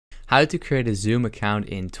how to create a Zoom account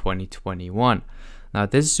in 2021. Now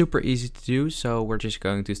this is super easy to do, so we're just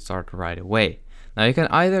going to start right away. Now you can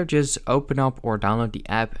either just open up or download the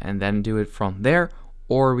app and then do it from there,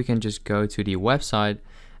 or we can just go to the website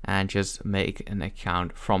and just make an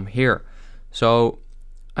account from here. So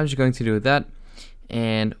I'm just going to do that.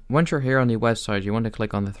 And once you're here on the website, you want to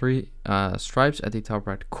click on the three stripes at the top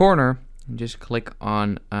right corner and just click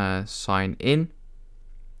on sign in.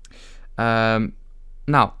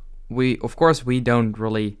 Now we don't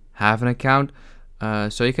really have an account,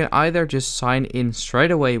 so you can either just sign in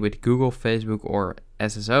straight away with Google, Facebook, or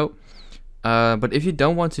SSO. But if you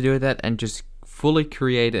don't want to do that and just fully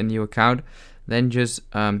create a new account, then just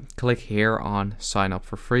click here on sign up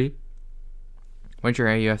for free. Once you're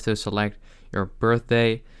here, you have to select your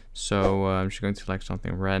birthday. So I'm just going to select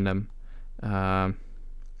something random.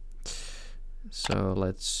 So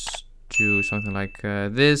let's do something like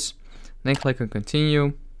this. Then click on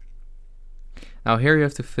continue. Now here you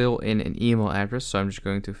have to fill in an email address. So I'm just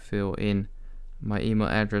going to fill in my email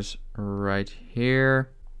address right here.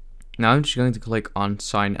 Now I'm just going to click on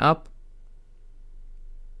sign up.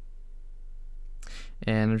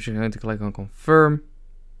 And I'm just going to click on confirm.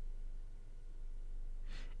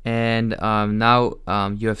 And now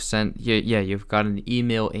you have sent, you've got an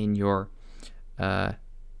email in your,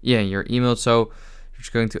 your email. So you're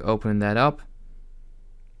just going to open that up.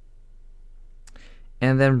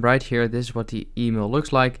 And then right here, this is what the email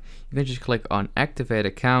looks like. You can just click on activate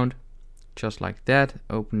account, just like that.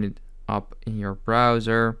 Open it up in your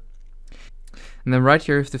browser. And then right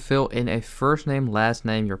here, you have to fill in a first name, last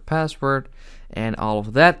name, your password, and all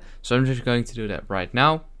of that. So I'm just going to do that right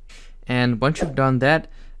now. And once you've done that,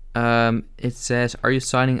 it says, are you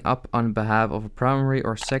signing up on behalf of a primary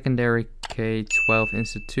or secondary K-12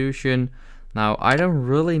 institution? Now, I don't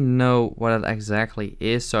really know what that exactly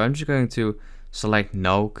is, so I'm just going to select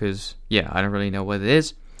no, because I don't really know what it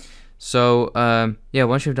is. So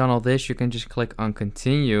once you've done all this, you can just click on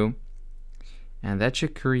continue, and that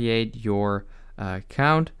should create your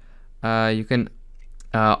account. You can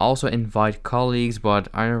also invite colleagues, but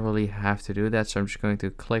I don't really have to do that, so I'm just going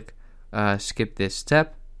to click skip this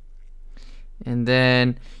step. And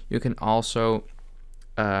then you can also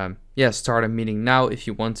start a meeting now if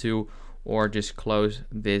you want to, or just close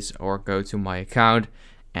this or go to my account.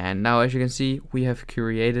 And now, as you can see, we have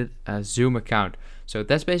created a Zoom account. So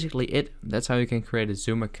that's basically it. That's how you can create a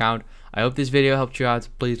Zoom account. I hope this video helped you out.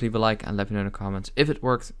 Please leave a like and let me know in the comments if it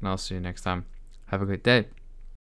worked, and I'll see you next time. Have a good day.